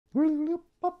There,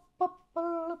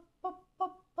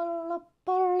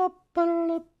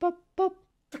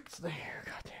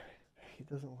 God damn it. He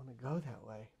doesn't want to go that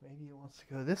way. Maybe he wants to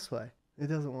go this way. It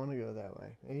doesn't want to go that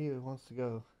way. Maybe it wants to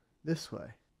go this way.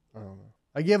 I don't know.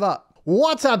 I give up.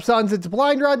 What's up, sons? It's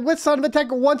Blind Rod with Son of a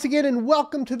Tech once again, and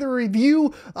welcome to the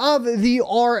review of the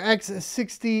RX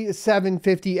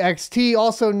 6750 XT,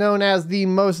 also known as the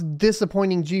most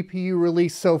disappointing GPU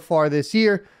release so far this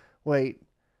year. Wait,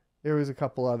 there was a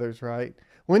couple others, right?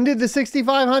 When did the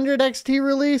 6500 XT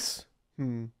release?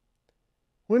 When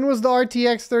was the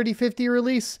RTX 3050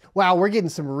 release? Wow, we're getting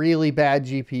some really bad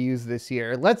GPUs this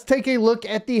year. Let's take a look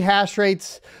at the hash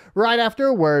rates right after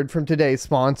a word from today's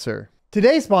sponsor.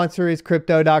 Today's sponsor is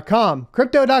Crypto.com.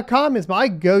 Crypto.com is my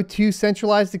go-to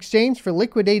centralized exchange for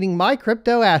liquidating my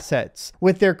crypto assets.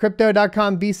 With their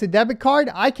Crypto.com Visa debit card,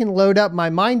 I can load up my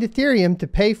mined Ethereum to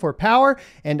pay for power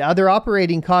and other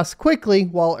operating costs quickly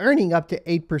while earning up to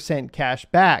 8% cash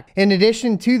back. In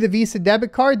addition to the Visa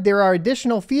debit card, there are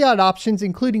additional fiat options,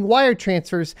 including wire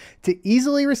transfers, to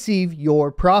easily receive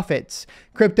your profits.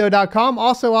 Crypto.com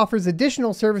also offers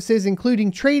additional services,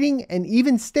 including trading and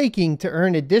even staking, to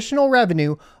earn additional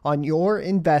revenue on your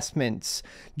investments.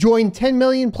 Join 10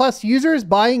 million plus users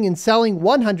buying and selling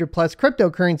 100 plus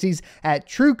cryptocurrencies at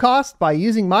true cost by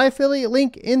using my affiliate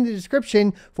link in the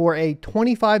description for a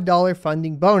 $25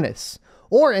 funding bonus.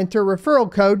 Or enter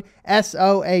referral code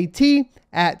SOAT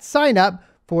at sign up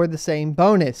for the same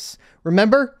bonus.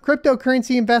 Remember,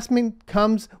 cryptocurrency investment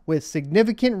comes with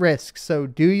significant risks, so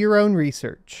do your own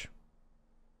research.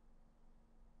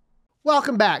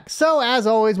 Welcome back. So as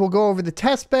always, we'll go over the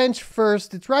test bench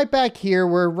first. It's right back here.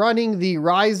 We're running the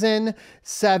Ryzen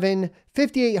 7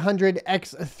 5800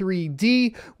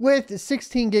 X3D with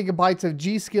 16 gigabytes of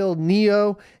G.Skill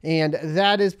Neo, and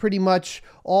that is pretty much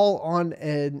all on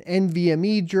an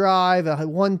NVMe drive, a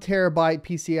 1 terabyte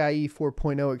PCIe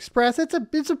 4.0 Express. It's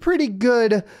a pretty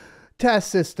good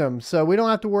test system, so we don't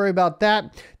have to worry about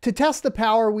that. To test the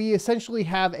power, we essentially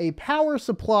have a power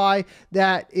supply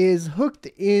that is hooked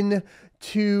in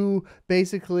to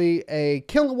basically a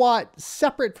kilowatt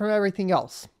separate from everything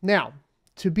else. Now,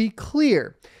 to be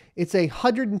clear, it's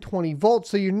 120 volts,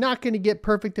 so you're not going to get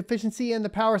perfect efficiency, and the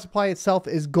power supply itself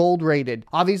is gold rated.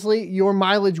 Obviously, your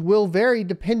mileage will vary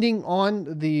depending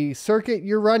on the circuit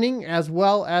you're running, as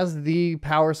well as the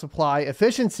power supply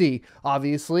efficiency.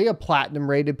 Obviously, a platinum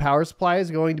rated power supply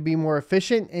is going to be more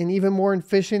efficient, and even more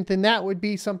efficient than that would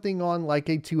be something on like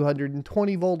a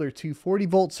 220 volt or 240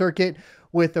 volt circuit,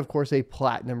 with, of course, a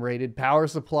platinum rated power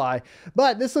supply.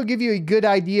 But this will give you a good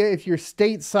idea if you're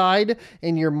stateside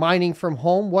and you're mining from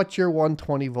home, what your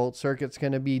 120 volt circuit's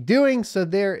going to be doing. So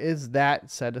there is that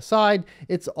set aside.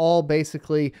 It's all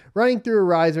basically running through a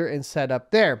riser and set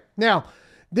up there. Now,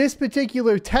 this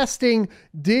particular testing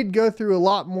did go through a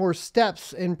lot more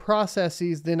steps and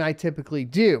processes than I typically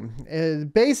do.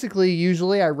 Basically,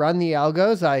 usually I run the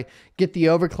algos, I get the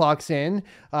overclocks in,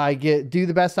 I do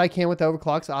the best I can with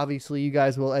overclocks. Obviously, you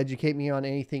guys will educate me on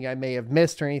anything I may have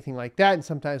missed or anything like that, and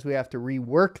sometimes we have to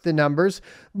rework the numbers,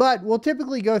 but we'll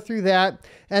typically go through that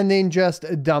and then just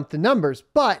dump the numbers.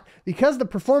 But because the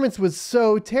performance was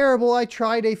so terrible, I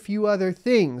tried a few other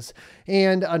things,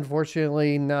 and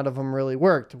unfortunately, none of them really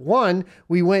worked. One,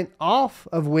 we went off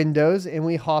of Windows and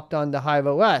we hopped onto Hive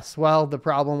OS. Well, the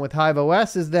problem with Hive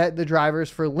OS is that the drivers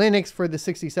for Linux for the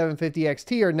 6750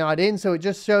 XT are not in, so it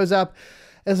just shows up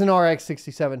as an RX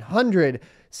 6700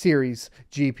 series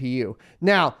GPU.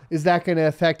 Now, is that going to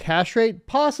affect hash rate?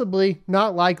 Possibly,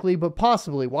 not likely, but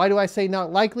possibly. Why do I say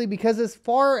not likely? Because as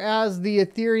far as the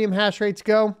Ethereum hash rates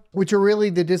go, which are really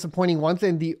the disappointing ones,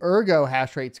 and the Ergo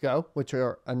hash rates go, which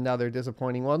are another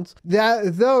disappointing ones,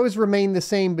 those remain the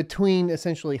same between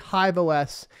essentially Hive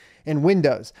OS and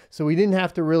Windows. So we didn't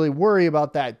have to really worry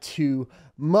about that too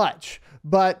much.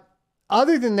 But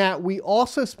other than that, we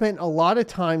also spent a lot of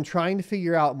time trying to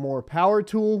figure out more power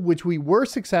tool, which we were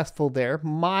successful there,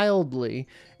 mildly.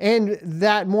 And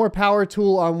that more power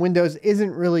tool on Windows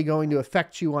isn't really going to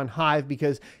affect you on Hive,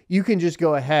 because you can just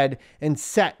go ahead and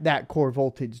set that core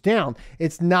voltage down.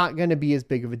 It's not going to be as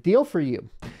big of a deal for you.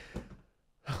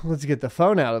 Let's get the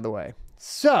phone out of the way.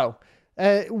 So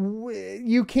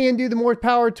you can do the more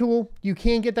power tool. You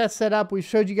can get that set up. We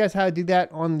showed you guys how to do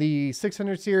that on the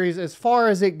 600 series. As far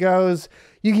as it goes,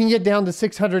 you can get down to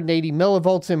 680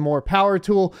 millivolts in more power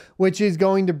tool, which is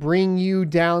going to bring you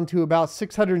down to about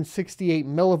 668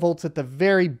 millivolts at the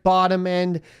very bottom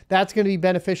end. That's going to be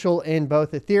beneficial in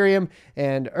both Ethereum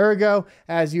and Ergo,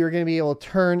 as you're going to be able to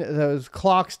turn those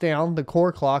clocks down, the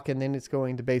core clock, and then it's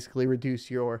going to basically reduce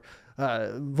your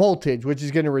voltage, which is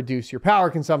going to reduce your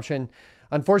power consumption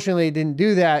Unfortunately, it didn't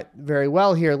do that very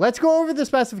well here. Let's go over the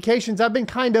specifications. I've been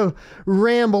kind of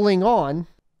rambling on.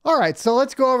 All right, so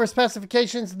let's go over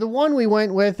specifications. The one we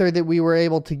went with, or that we were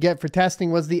able to get for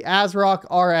testing, was the ASRock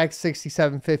RX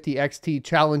 6750 XT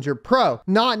Challenger Pro.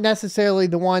 Not necessarily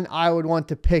the one I would want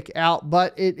to pick out,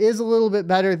 but it is a little bit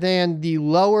better than the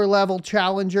lower level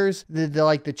Challengers,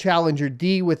 like the Challenger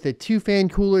D with the 2-fan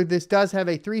cooler. This does have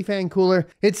a 3-fan cooler.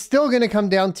 It's still going to come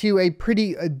down to a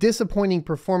pretty disappointing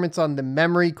performance on the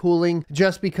memory cooling,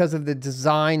 just because of the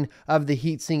design of the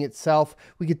heatsink itself.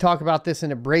 We could talk about this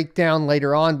in a breakdown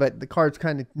later on, but the card's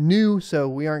kind of new, so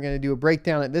we aren't going to do a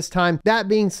breakdown at this time. That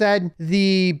being said,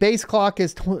 the base clock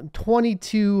is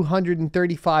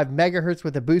 2235 megahertz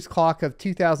with a boost clock of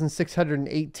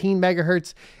 2618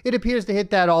 megahertz. It appears to hit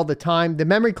that all the time. The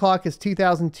memory clock is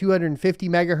 2250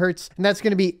 megahertz, and that's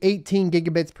going to be 18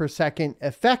 gigabits per second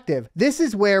effective. This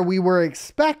is where we were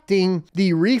expecting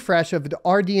the refresh of the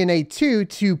RDNA 2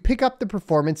 to pick up the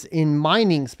performance in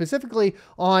mining, specifically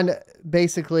on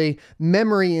basically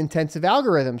memory intensive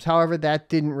algorithms. However, that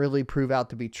didn't really prove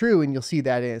out to be true, and you'll see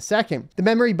that in a second. The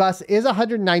memory bus is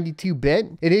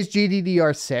 192-bit. It is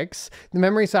GDDR6. The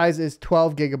memory size is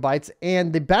 12 gigabytes,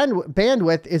 and the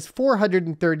bandwidth is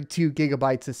 432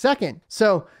 gigabytes a second.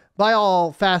 So by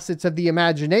all facets of the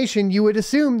imagination, you would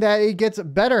assume that it gets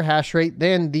better hash rate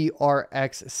than the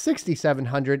RX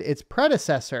 6700, its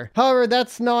predecessor. However,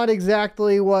 that's not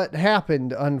exactly what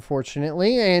happened,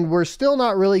 unfortunately, and we're still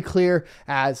not really clear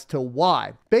as to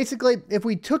why. Basically, if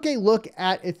we took a look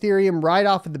at Ethereum right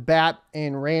off of the bat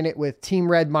and ran it with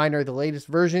Team Red Miner, the latest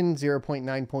version,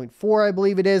 0.9.4, I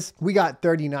believe it is, we got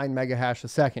 39 mega hash a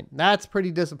second. That's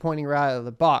pretty disappointing right out of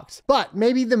the box. But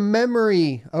maybe the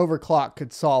memory overclock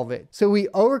could solve it. So we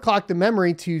overclocked the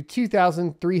memory to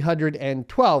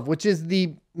 2312, which is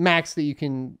the max that you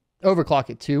can overclock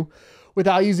it to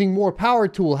without using more power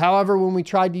tool. However, when we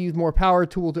tried to use more power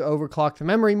tool to overclock the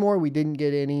memory more, we didn't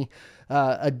get any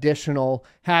additional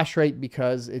hash rate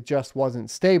because it just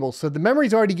wasn't stable. So the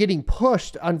memory's already getting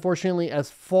pushed, unfortunately, as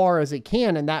far as it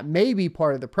can, and that may be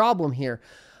part of the problem here.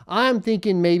 I'm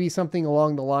thinking maybe something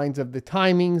along the lines of the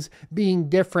timings being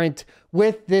different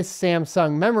with this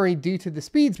Samsung memory due to the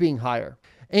speeds being higher.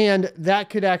 And that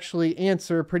could actually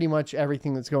answer pretty much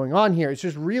everything that's going on here. It's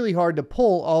just really hard to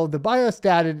pull all of the BIOS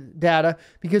data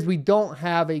because we don't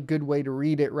have a good way to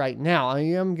read it right now. I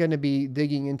am going to be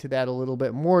digging into that a little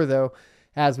bit more though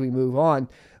as we move on.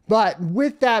 But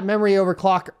with that memory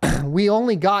overclock, we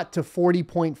only got to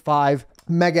 40.5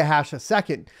 mega hash a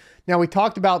second. Now we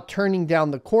talked about turning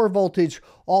down the core voltage,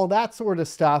 all that sort of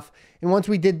stuff. And once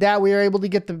we did that, we were able to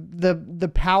get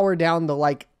the power down to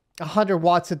like 100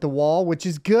 watts at the wall, which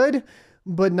is good,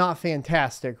 but not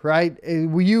fantastic, right?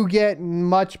 You get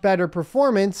much better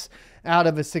performance out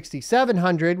of a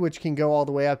 6700, which can go all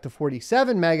the way up to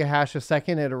 47 mega hash a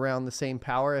second at around the same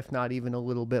power, if not even a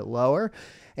little bit lower.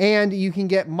 And you can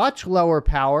get much lower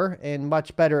power and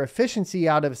much better efficiency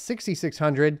out of a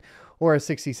 6600 or a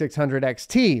 6600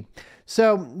 XT.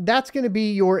 So that's going to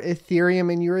be your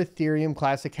Ethereum and your Ethereum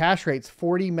classic hash rates,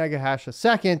 40 mega hash a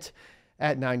second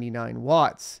at 99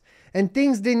 watts. And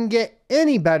things didn't get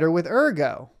any better with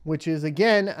Ergo, which is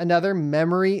again another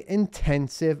memory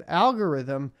intensive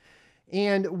algorithm.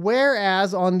 And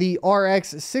whereas on the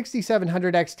RX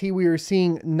 6700 XT we were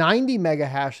seeing 90 mega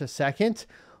hash a second,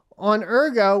 on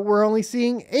Ergo we're only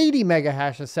seeing 80 mega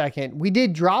hash a second. We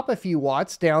did drop a few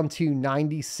watts down to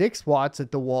 96 watts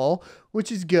at the wall,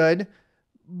 which is good,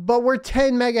 but we're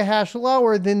 10 mega hash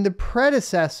lower than the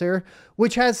predecessor,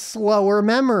 which has slower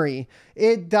memory.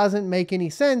 It doesn't make any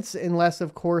sense unless,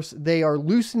 of course, they are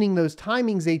loosening those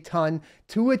timings a ton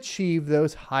to achieve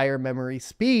those higher memory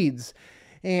speeds.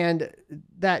 And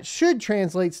that should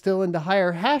translate still into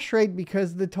higher hash rate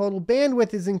because the total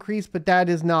bandwidth is increased, but that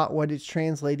is not what it's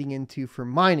translating into for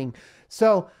mining.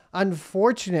 So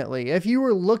unfortunately, if you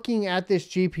were looking at this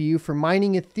GPU for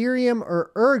mining Ethereum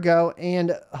or Ergo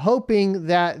and hoping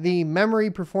that the memory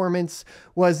performance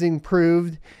was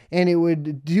improved and it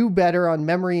would do better on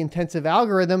memory intensive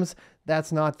algorithms,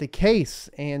 that's not the case.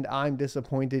 And I'm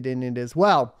disappointed in it as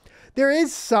well. There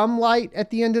is some light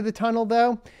at the end of the tunnel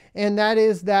though, and that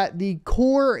is that the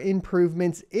core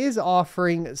improvements is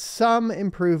offering some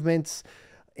improvements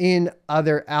in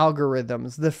other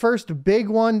algorithms. The first big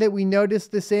one that we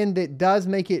noticed this in that does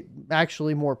make it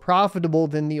actually more profitable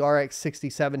than the RX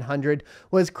 6700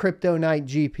 was Crypto Night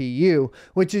GPU,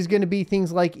 which is going to be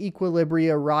things like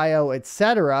Equilibria, Rio,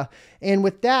 etc. And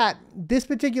with that, this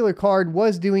particular card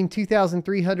was doing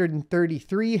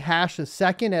 2,333 hash a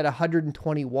second at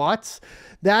 120 watts.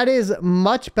 That is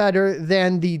much better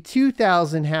than the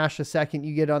 2,000 hash a second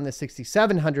you get on the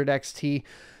 6700 XT.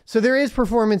 So there is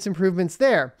performance improvements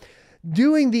there.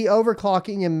 Doing the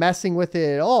overclocking and messing with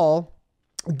it at all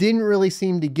didn't really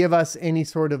seem to give us any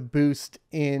sort of boost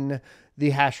in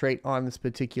the hash rate on this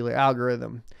particular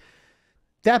algorithm.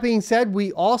 That being said,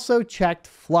 we also checked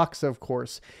flux, of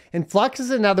course. And flux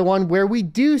is another one where we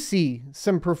do see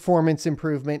some performance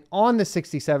improvement on the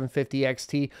 6750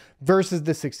 XT versus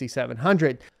the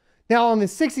 6700. Now on the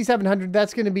 6700,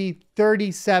 that's going to be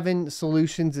 37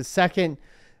 solutions a second.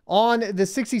 On the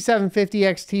 6750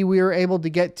 XT, we were able to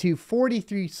get to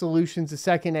 43 solutions a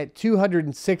second at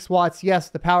 206 watts. Yes,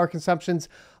 the power consumption's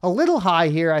a little high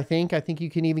here, I think. I think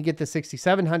you can even get the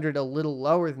 6700 a little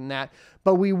lower than that.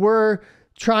 But we were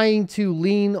trying to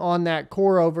lean on that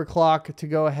core overclock to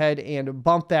go ahead and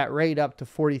bump that rate up to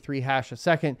 43 hash a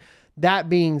second. That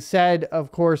being said,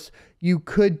 of course, you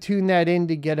could tune that in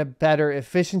to get a better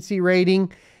efficiency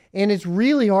rating. And it's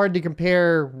really hard to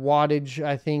compare wattage,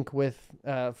 I think, with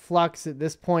flux at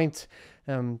this point.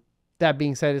 That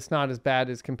being said, it's not as bad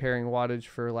as comparing wattage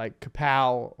for like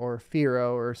Kapow or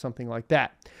Firo or something like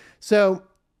that. So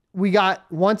we got,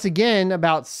 once again,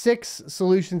 about 6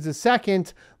 solutions a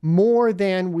second more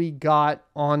than we got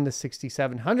on the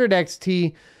 6700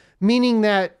 XT, meaning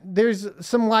that there's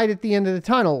some light at the end of the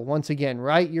tunnel once again,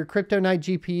 right? Your Crypto Night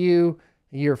GPU,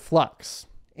 your flux.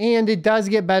 And it does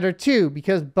get better too,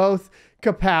 because both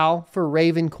Kapow for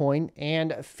Ravencoin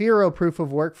and Firo Proof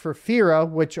of Work for Firo,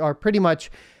 which are pretty much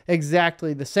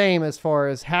exactly the same as far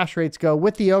as hash rates go.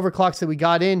 With the overclocks that we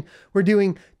got in, we're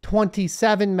doing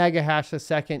 27 mega hash a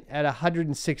second at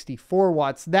 164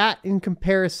 watts. That, in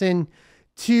comparison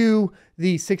to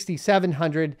the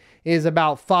 6700, is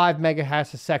about 5 mega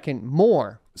hash a second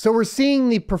more. So we're seeing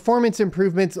the performance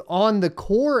improvements on the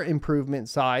core improvement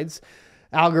sides.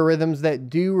 Algorithms that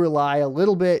do rely a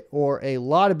little bit or a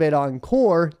lot of bit on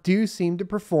core do seem to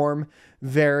perform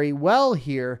very well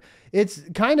here. It's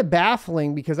kind of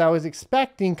baffling because I was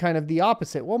expecting kind of the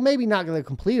opposite. Well, maybe not the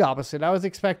complete opposite. I was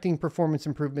expecting performance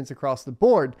improvements across the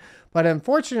board, but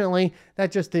unfortunately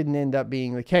that just didn't end up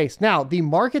being the case. Now, the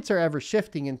markets are ever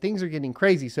shifting and things are getting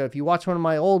crazy. So if you watch one of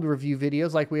my old review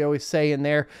videos, like we always say in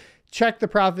there, check the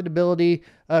profitability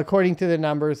according to the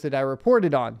numbers that I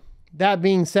reported on. That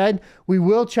being said, we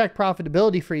will check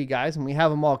profitability for you guys, and we have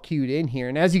them all queued in here.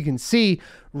 And as you can see,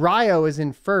 Ryo is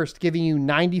in first, giving you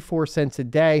 94 cents a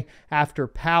day after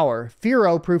power.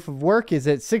 Firo Proof of Work is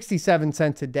at 67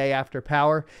 cents a day after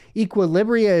power.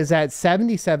 Equilibria is at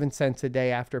 77 cents a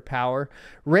day after power.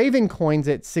 Ravencoin's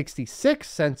at 66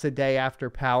 cents a day after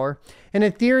power. And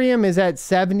Ethereum is at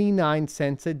 79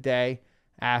 cents a day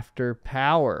after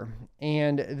power.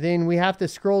 And then we have to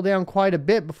scroll down quite a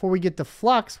bit before we get to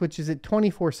Flux, which is at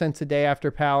 24 cents a day after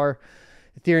power.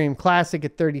 Ethereum Classic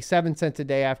at 37 cents a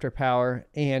day after power,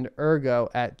 and Ergo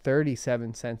at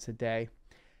 37 cents a day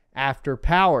after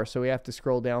power. So we have to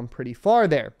scroll down pretty far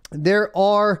there. There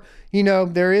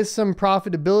is some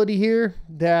profitability here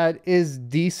that is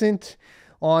decent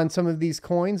on some of these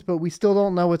coins, but we still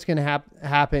don't know what's going to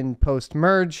happen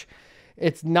post-merge.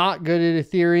 It's not good at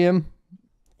Ethereum.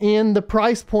 And the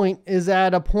price point is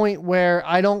at a point where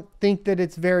I don't think that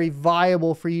it's very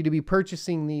viable for you to be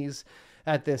purchasing these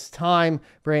at this time,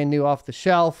 brand new off the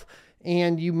shelf.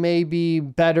 And you may be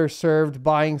better served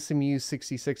buying some used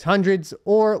 6600s,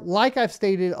 or like I've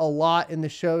stated a lot in the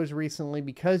shows recently,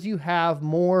 because you have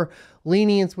more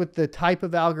lenience with the type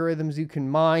of algorithms you can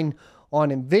mine on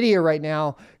NVIDIA right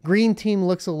now, Green Team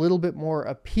looks a little bit more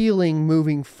appealing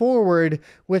moving forward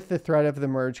with the threat of the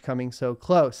merge coming so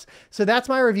close. So that's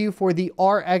my review for the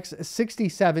RX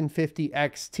 6750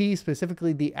 XT,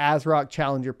 specifically the ASRock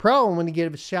Challenger Pro. I'm going to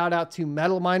give a shout out to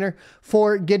Metal Miner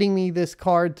for getting me this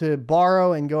card to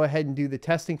borrow and go ahead and do the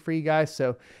testing for you guys.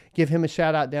 So give him a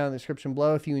shout out down in the description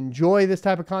below. If you enjoy this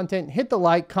type of content, hit the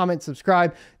like, comment,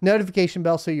 subscribe, notification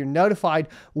bell so you're notified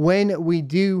when we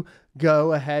do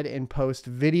go ahead and post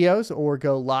videos or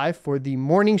go live for the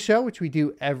morning show, which we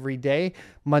do every day,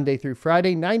 Monday through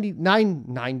Friday,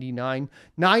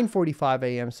 9:45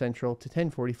 a.m. Central to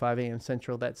 10:45 a.m.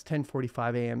 Central. That's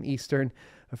 10:45 a.m. Eastern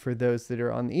for those that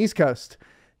are on the East Coast.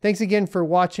 Thanks again for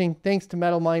watching. Thanks to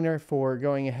Metal Miner for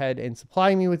going ahead and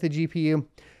supplying me with the GPU.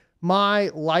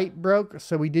 My light broke,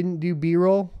 so we didn't do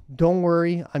B-roll. Don't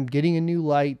worry, I'm getting a new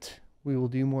light. We will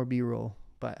do more B-roll,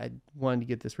 but I wanted to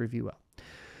get this review out.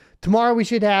 Tomorrow we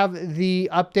should have the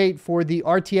update for the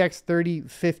RTX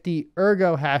 3050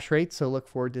 Ergo hash rate, so look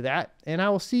forward to that. And I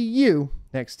will see you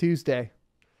next Tuesday.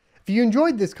 If you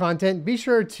enjoyed this content, be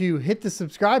sure to hit the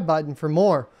subscribe button for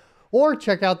more, or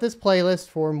check out this playlist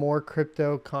for more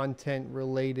crypto content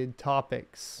related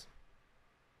topics.